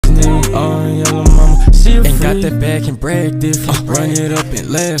Yellow mama, she a freak. Ain't got that bag, can brag different. Run it up and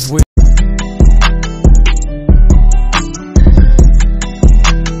laugh with.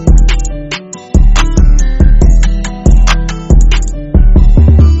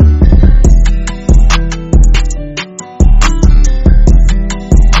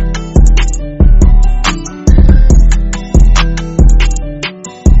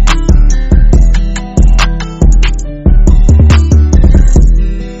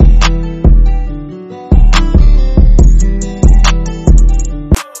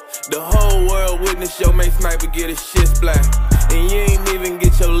 Your mate sniper get his shit splat, and you ain't even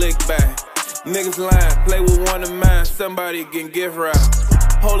get your lick back. Niggas lying, play with one of mine, somebody can gift wrap.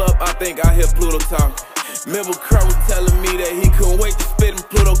 Hold up, I think I hear Pluto talk. Remember Crow was telling me that he couldn't wait to spit in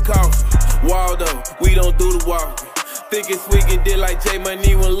Pluto coffee. Waldo, we don't do the walking. Think it's we can did like J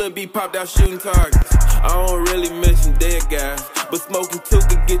Money when Lil B popped out shooting targets. I don't really mention dead guys, but smoking two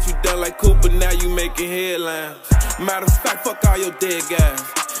could get you done like Cooper, now you making headlines. Matter of fact, fuck all your dead guys.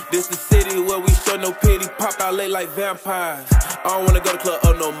 This the city where we show no pity, pop out late like vampires. I don't wanna go to club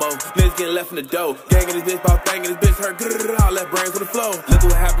up no more. Niggas getting left in the dough. Gang in this bitch, bout banging this bitch hurt. All that brains on the floor. Look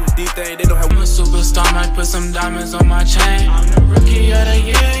what happened to D-Thing, they don't have. I'm a superstar, might put some diamonds on my chain. I'm the rookie of the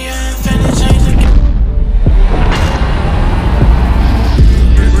year, yeah, finna change the game.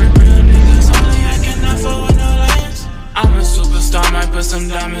 Real niggas only, I cannot fuck with no lanes. I'm a superstar, might put some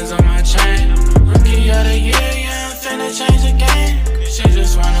diamonds on my chain. I'm the rookie of the year, yeah, finna change the game. She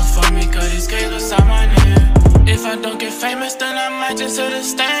just wanna fuck me cause these K's beside my name. If I don't get famous, then I might just hit a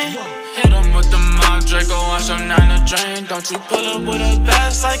stain. Hit 'em with the Mount Draco, watch 'em down the drain. Don't you pull up with a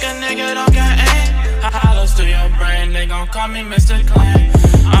vest like a nigga don't got aim. Hollows to your brain, they gon' call me Mr. Clean.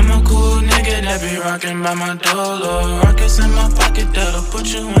 I'm a cool nigga that be rockin' by my dolo. Rockets in my pocket that'll put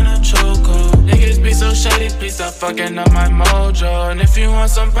you in a chokehold. Niggas be so shady, please stop fucking up my mojo. And if you want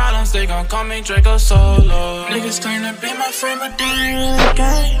some problems, they gon' call me Draco Solo. Niggas claim to be my friend, but they ain't really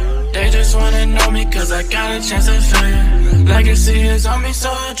gang. They just wanna know me cause I got a chance of fame. Legacy is on me,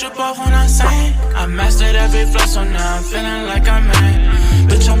 so I drip off when I sing. I mastered every flow, so now I'm feeling like I'm in.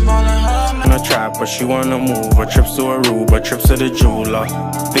 Bitch, I'm ballin' hard. In a trap, but she wanna move. Her trips to Aruba, trips to the jeweler.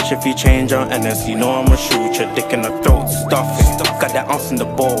 Bitch, if you change your NS, you know I'ma shoot your dick in the throat, stuff it. Got that ounce in the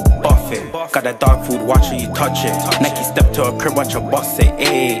bowl, buff it. Got that dog food, watch her, you touch it. Nike step to a crib, watch her bust it,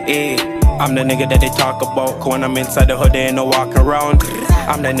 ayy, ayy. I'm the nigga that they talk about, cause when I'm inside the hood, they ain't no walking around.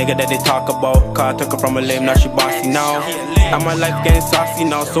 I'm that nigga that they talk about, cause I took her from a lame, now she bossy now. And my life getting saucy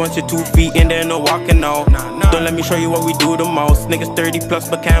now, so once you're 2 feet in there, no walking out. Don't let me show you what we do the most. Niggas 30 plus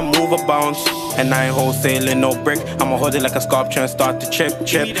but can't move a bounce. And I ain't wholesaling no brick, I'ma hold it like a sculpture and start to chip.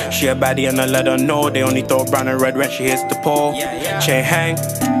 She a baddie and I let her know, they only throw brown and red when she hits the pole. Chain hang,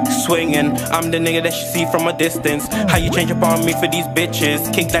 swinging, I'm the nigga that she see from a distance. How you change up on me for these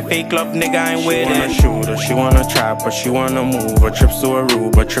bitches? Kick that fake love, nigga, I ain't with it. She wanna shoot her, she wanna trap her, she wanna move her. Trips to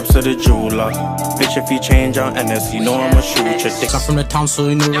Aruba, trips to the jeweler. Bitch, if you change on NS, you know I'ma shoot your dick. I'm from the town, so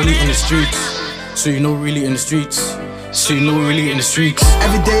you know really in the streets. So you know really in the streets. So you know really in the streets.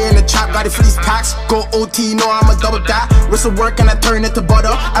 Every day in the trap, got it for these packs. Go OT, you know I'ma double that. Whistle work and I turn it to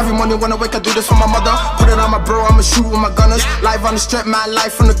butter. Every morning when I wake, I do this for my mother. Put it on my bro, I'ma shoot with my gunners. Live on the strip, man,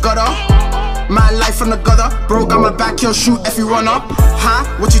 life from the gutter. My life from the gutter. Bro, got my back, he'll shoot if you run up. Huh?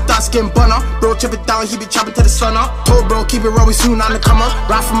 What you thought, skin bunner? Bro, chip it down, he be chopping to the sun up. Told bro, keep it real, we soon on the come up.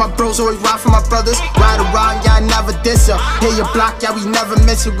 Ride for my bros, always ride for my brothers. Ride around, yeah, I never diss ya. Hit your block, yeah, we never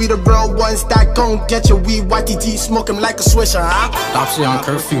miss it. We the real ones that gon' get ya. We YTT, smoking like a swisher, huh? Dops on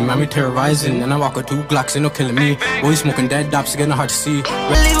curfew, man, me terrorizing. And I walk with 2 Glocks, ain't no killing me. Boy, smoking dead dops, getting hard to see. Leave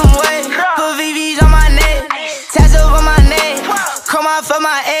him away, put VVs on my neck, tattoo on my neck, come out for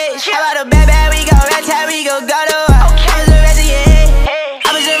my age. How about a bad bad, we go, that's how we go to work. I was arresting your head,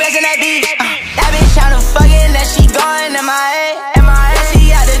 I was arresting that bitch. That bitch tryna fuck it, that she going in my head.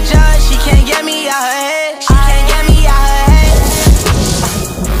 She out the judge, she can't get me out her head. She can't get me out her head.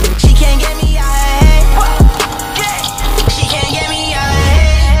 She can't get me out her head. She can't get me out her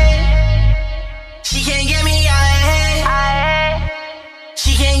head. She can't get me out her head.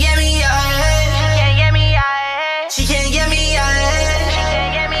 She can't get me out her head. She can't get me out her head.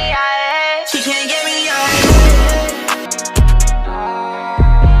 She can't get me out her head.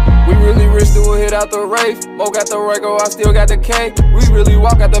 We really rich, do a hit out the rave. Mo got the Rego, I still got the K. We really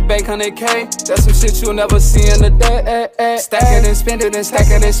walk out the bank, 100K. That's some shit you'll never see in the day. Stack it and spend it and stack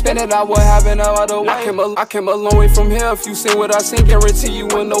it and spend it. I would have it no other way. I came a long way from here. If you seen what I seen, guarantee you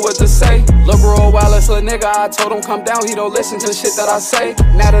wouldn't know what to say. Lil' bro, wireless little nigga, I told him come down. He don't listen to shit that I say.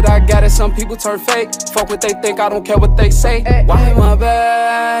 Now that I got it, some people turn fake. Fuck what they think, I don't care what they say. Why my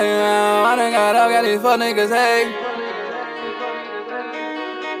bad? I done got these fuck niggas hate.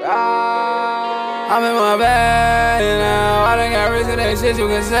 I'm in my bag now. I done got rich, it ain't shit you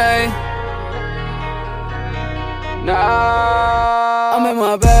can say. Nah, I'm in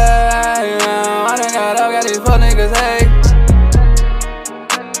my bag now. I done got these fuck niggas hate.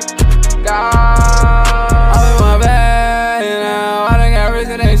 I'm in my bag now. I done got rich,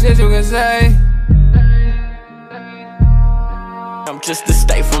 it ain't shit you can say. I'm just to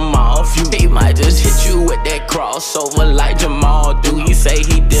stay from off you. He might just hit you with that crossover like Jamal do. He say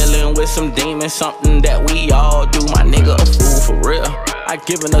he dealing with some demons, something that we all do. My nigga a fool for real. I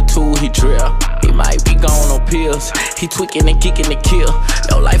given a tool, he drill. He might be gone on pills. He tweaking and kicking to kill.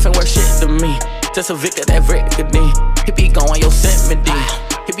 Yo, life ain't worth shit to me. Just a vicar that Vicodin. He be going Yosemite.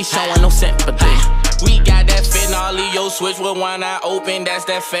 He be showing no sympathy. We got that fentanyl switch with one eye open, that's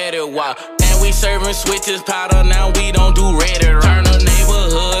that fatty wall. And we serving switches powder, now we don't do red. Turn a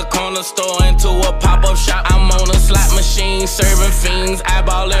neighborhood corner store into a pop-up shop. I'm on a slot machine serving fiends,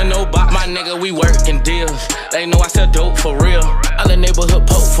 eyeballing no box. My nigga, we working deals. They know I sell dope for real. All the neighborhood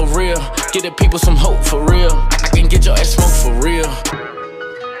poke for real. Get the people some hope for real. I can get your ass smoke for real.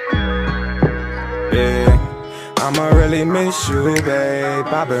 Yeah, I'ma really miss you, babe.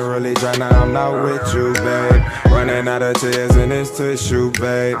 I've been really dry, now I'm not with you, babe. Running out of tears in this tissue,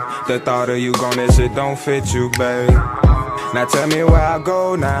 babe. The thought of you gone, this shit don't fit you, babe. Now tell me where I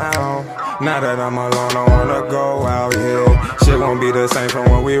go now. Now that I'm alone, I wanna go out, yeah. Shit won't be the same from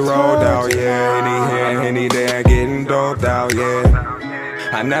when we rolled out, yeah. Any here, any there, getting doped out, yeah.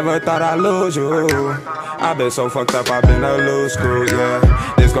 I never thought I'd lose you. I've been so fucked up, I've been a loose screw, yeah.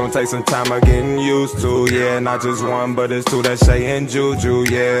 It's gonna take some time of getting used to, yeah. Not just one, but it's two that's saying juju,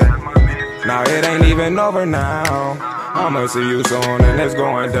 yeah. Now it ain't even over now. I'ma see you soon and it's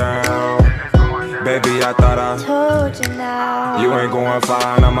going down. Baby, I thought I told you now. You ain't going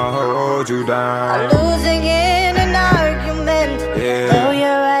fine, I'ma hold you down. I'm losing in an argument. Yeah. Though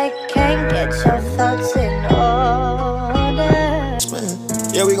you're right, can't get your thoughts in order.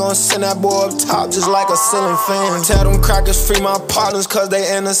 Yeah, we gon' send that boy up top just like a ceiling fan. Tell them crackers free my partners cause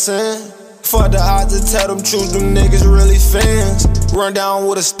they innocent. Fuck the odds to tell them truth, them niggas really fans. Run down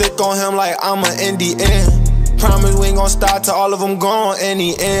with a stick on him like I'm an Indian. Promise we ain't gon' stop till all of them gone in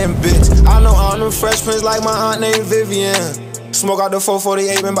the end, bitch. I know all them fresh prints like my aunt named Vivian. Smoke out the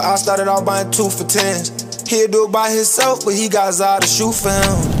 448, remember I started out buying 2 for 10s. He'll do it by himself, but he got Zod to shoot for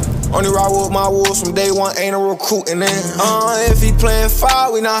him. Only ride with my wolves from day one, ain't a recruiting in. If he playing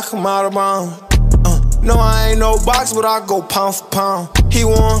foul, we knock him out of bounds. No, I ain't no box, but I go pound for pound. He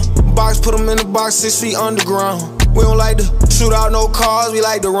won, box, put him in the box, 6 feet underground. We don't like to shoot out no cars, we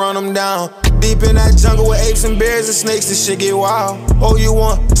like to run them down. Deep in that jungle with apes and bears and snakes, this shit get wild. Oh, you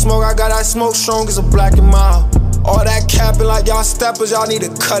want smoke? I got that smoke strong as a black and mild. All that capping like y'all steppers, y'all need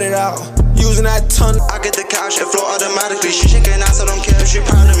to cut it out. Using that ton. I get the cash, it flow automatically. She shaking ass, I don't care if she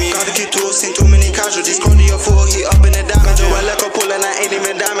proud of me. Gotta keep tools, seen too many casualties. Cody a fool, he up in the damage. Well, like a pull and I ain't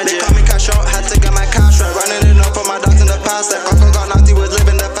even damaged. They call me cash out, had to get my cash right. Running it up for my dogs in the past. Like Coco got naughty, was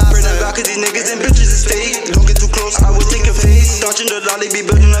living the fast. Bring it back, cause these niggas and bitches is fake. Don't get too close, I will take your face. Dodging the lolly, be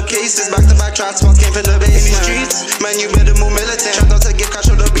building up cases. Back to back transfers came from the base. In these streets, man, you better move militant. Shout out to get cash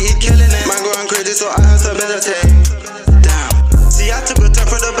on the beat, killing it. Man going crazy, so I have to meditate. See, I took a turn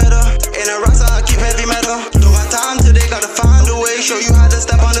for the better. In a rock, so I keep heavy metal. Don't got time today, gotta find a way. Show you how to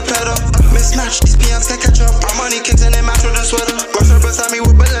step on the pedal. Mismatch, these PMs can't catch up. Our money kicks and they match with a sweater. Brush her beside me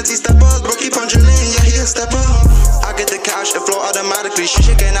with balance, steppers. Bro, keep on drilling, yeah, he a stepper. I get the cash, it flow automatically. She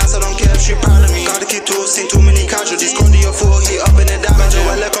shaking ass, I don't care if she proud of me. Gotta keep tools, seen too many casualties. Cody a fool, he up in the damage.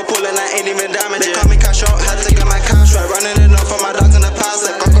 Well, like a pull and I ain't even damaged. They call me cash out, had to get my cash right. Running it up for my dogs in the past.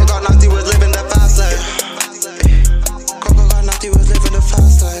 Like Coco got naughty, was living the fast life. He was living the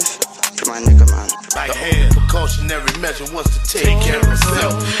fast life. To my nigga, man. Like hand, precautionary measure was to take care of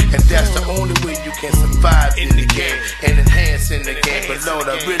himself. And that's the only way you can survive in the game and enhance in the game. But Lord,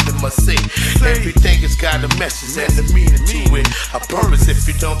 I really must say, everything has got a message and a meaning to it. I promise if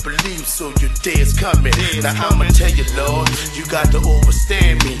you don't believe so, your day is coming. Now I'ma tell you, Lord, you got to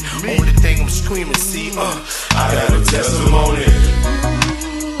overstand me. Only thing I'm screaming, see, I got a testimony.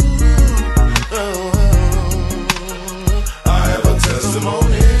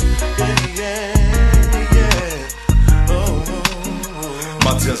 Testimony,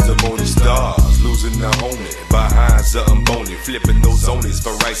 my testimony stars, losing the homie, behind something bony, flipping those zonies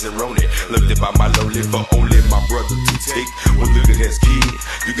for rice and roni. Looked at my lonely for only my brother to take. Well, look at his kid,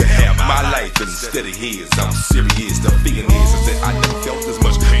 you can have my life instead of his. I'm serious, the feeling is that I never felt as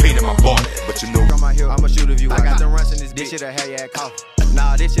much pain in my body, but you know I'ma shoot a view. I got them runs in this shit'll have you at coffee.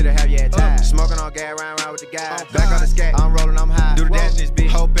 Nah, this shit'll have you at time. Smoking on gas, round with the guys. Back on the skate, I'm rolling, I'm high. Do the dance in this bitch,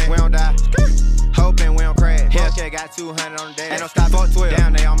 hoping we don't die. Hoping we don't crash. Hellcat got 200 on the dash. Ain't no stop, fuck 12.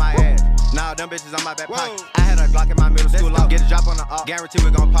 Damn, they on my ass. Nah, them bitches on my back pocket. I had a Glock in my middle school lock. Get a drop on the up. Guarantee we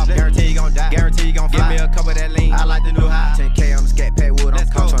gon' pop. Guarantee you gon' die. Guarantee you gon' fly. Give me a cup of that lean. I like the new high. 10K on the scat pack wood. I'm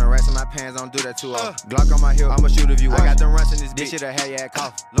coach on the rest of my pants. Don't do that too often. Glock on my hip. I'ma shoot if you want. I got them runs in this bitch. This shit'll have your ass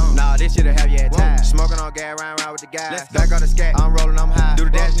cough. Nah, this shit'll have your ass tired. Smoking on gas, round with the guys. Back on the scat. I'm rolling, I'm high. Do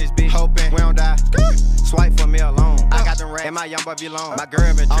the dash in this bitch. Hoping we don't die. Swipe for me alone. I got them rats. And my young boy be long. My girl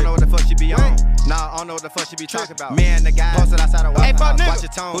been trippin'. I don't know what the fuck she be on. Nah, I don't know what the fuck she be talking about. Me and the guy posted outside the White House. Watch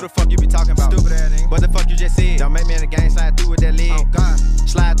your tone. Who the fuck you be talking about? Stupid ass nigga. What the fuck you just said? Don't make me in the game slide through with that leg. Oh God.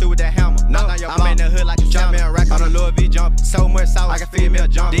 Slide through with that hammer. Knock on your block. I'm in the hood like a jump. Rack on a Louis V jump. So much sauce, I can feel me a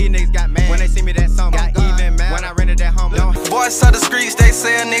jump. These niggas got mad when they see me that summer. Got even mad when I rented that home. Boys out the streets, they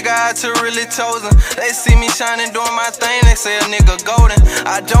say a nigga out to really chosen. They see me shining, doing my thing, they say a nigga golden.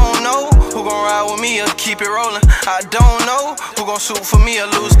 I don't know who gon' ride with me or keep it rolling. I don't know who gon' shoot for me or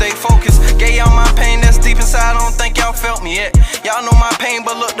lose they focus. Gave y'all my pain that's deep inside, I don't think y'all felt me yet. Y'all know my pain,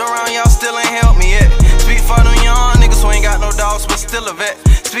 but looked around, y'all still ain't helped me yet. Speak for them young niggas who ain't got no dogs, but still a vet.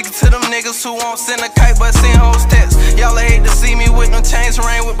 Speaking to them niggas who won't send a kite, but send hoes text. Y'all hate to see me with no chains,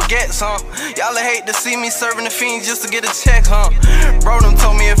 rain with baguettes, huh? Y'all hate to see me serving the fiends just to get a check, huh? Bro, them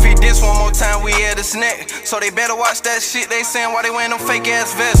told me if he diss one more time, we had his neck. So they better watch that shit they saying while they wearing them fake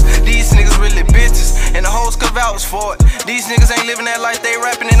ass vests. These niggas really bitches, and the hoes could vouch for it. These niggas ain't living that life they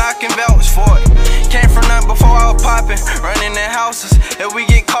rapping, and I can vouch for it. Came from nothing before I was popping, running in houses. If we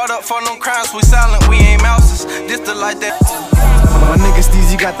get caught up for no crimes, we silent, we ain't mouses. This the light that. My niggas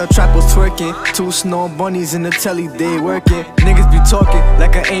Steezy got the trappers twerking. 2 snow bunnies in the telly, they working. Niggas be talking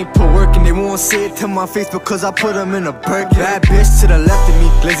like I ain't put work in. They won't say it to my face because I put them in a Birkin. Bad bitch to the left of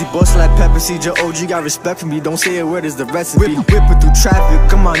me, lazy boss like Pepper. CJ OG got respect for me, don't say a word, is the recipe. Whipping through traffic,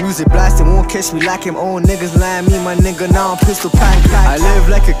 come on, music blasting. Won't catch me like him, old niggas lying me, my nigga, now I'm pistol pack. I live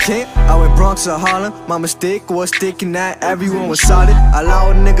like a king, I went Bronx or Harlem. My mistake was thinking that everyone was solid. I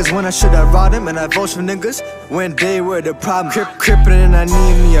allowed niggas when I should have robbed them, and I vouched for niggas when they were the problem. Crippin' and I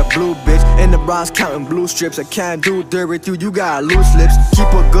need me a blue bitch. In the Bronx counting blue strips. I can't do dirt with you, you got loose lips. Keep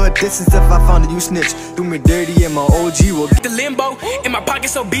a good distance if I found that you snitch. Do me dirty and my OG will get the limbo. In my pocket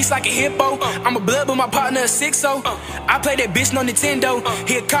so beast like a hippo. I'm a blood but my partner a 6-0. I play that bitch no Nintendo.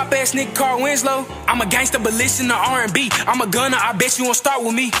 He a cop ass nigga Carl Winslow. I'm a gangster but listen to R&B. I'm a gunner, I bet you won't start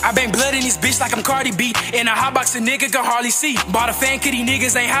with me. I bang blood in this bitch like I'm Cardi B. In a hot box a nigga can hardly see. Bought a fan cause these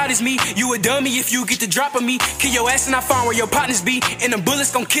niggas ain't hot as me. You a dummy if you get the drop of me. Kill your ass and I find where your partners be. And the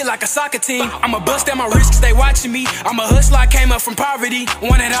bullets gon' kill like a soccer team. I'm a bust at my wrist cause they watching me. I'm a hustler, I came up from poverty.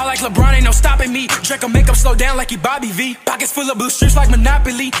 Want it all like LeBron, ain't no stopping me. Draco make up slow down like he Bobby V. Pockets full of blue strips like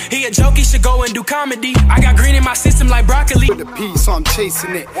Monopoly. He a joke, he should go and do comedy. I got green in my system like broccoli. With a P, so I'm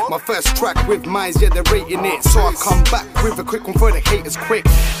chasing it. My first track with mines, yeah, they're rating it. So I come back with a quick one for the haters quick.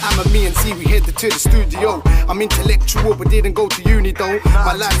 I'm a me and Z, we headed to the studio. I'm intellectual, but didn't go to uni though.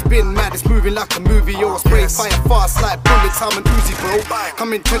 My life's been mad, it's moving like a movie. Yo, I spray fire fast like bullets, I'm an Uzi, bro.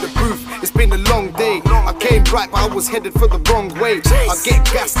 Coming to the booth, it's been a long day. I came right, but I was headed for the wrong way. I get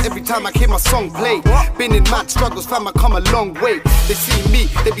gassed every time I hear my song play. Been in mad struggles, fam, I come a long way. They see me,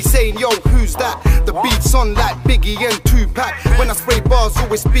 they be saying, yo, who's that? The beats on like Biggie and Tupac. When I spray bars,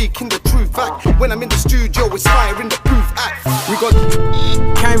 always speaking the truth act. When I'm in the studio, it's fire in the booth act. We got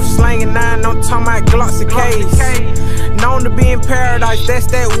came from slanging 9, don't talk about Glocks and K's. Known to be in paradise, that's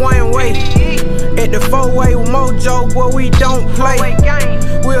that one way. At the 4-way with Mojo, boy, we don't play.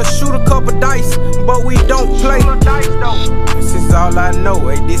 We'll shoot a couple dice, but we don't play. This is all I know,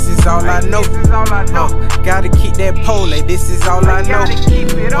 hey, this is all I know. Gotta keep that pole, hey, this is all I know.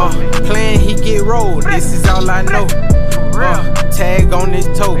 Playing, he get rolled, this is all I know. Tag on his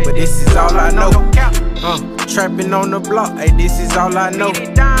toe, but this is all I know. Trapping on the block, hey, this is all I know.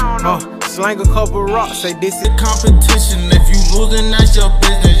 Slang a couple rocks, say this is competition. If you losing, that's your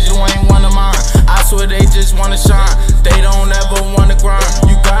business. You ain't one of mine. I swear they just wanna shine. They don't ever wanna grind.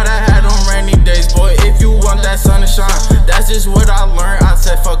 You gotta have them rainy days, boy. If you want that sun to shine, that's just what I learned. I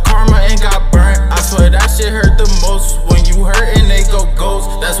said fuck karma and got burnt. I swear that shit hurt the most. When you hurt and they go ghost.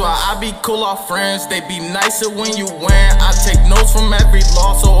 That's why I be cool off friends. They be nicer when you win. I take notes from every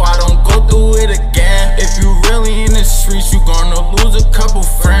loss so I don't go through it again. If you really in the streets, you gonna lose a couple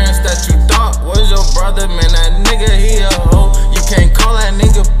friends that you thought was your brother, man, that nigga, he a hoe. You can't call that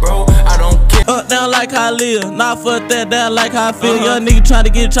nigga bro, I don't care. Up down like how I live, not fuck that down like how I feel. Young nigga trying to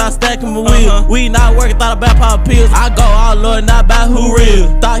get it, try to stack him a wheel. We not working, thought about pop pills. I go all Lord, not about who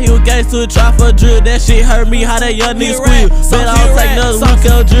real. Thought he was gay to a try for a drill. That shit hurt me, how that young nigga squeal. Bet I don't take another week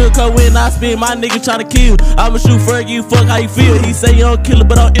of drill. real, cause when I spin, my nigga tryna kill. I'ma shoot Ferg, you fuck how you feel. He say you don't kill it,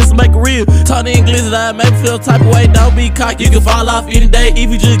 but on Insta make it real. Turn the English that make me feel type of way. Don't be cocky, you can fall off any day. If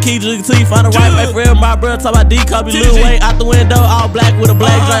you just keep drinking till you find the right way. For real, my brother talk about D, call me Lil Wayne. Out the window, all black with a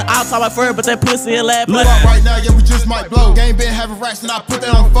black drink. I'll talk about Ferg, but that pussy in lab. Blow up right now, yeah, we just might blow. Gang been having racks and I put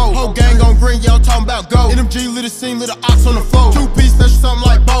that on fold. Whole gang on green, yeah, I'm talking about gold. NMG lit a scene, lit a ox on the floor. 2-piece special, something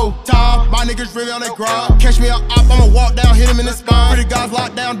like bow tie. My niggas really on that grind. Catch me up, I'ma walk down, hit him in the spine. Pretty guys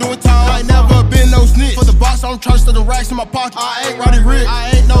locked down, doing time. I ain't never been no snitch. For the box, I'm trying to stuff the racks in my pocket. I ain't Roddy Rich,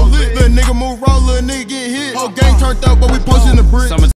 I ain't no lit. Little nigga move, roll, little nigga get hit. Whole gang turned up, but we posted in the brick.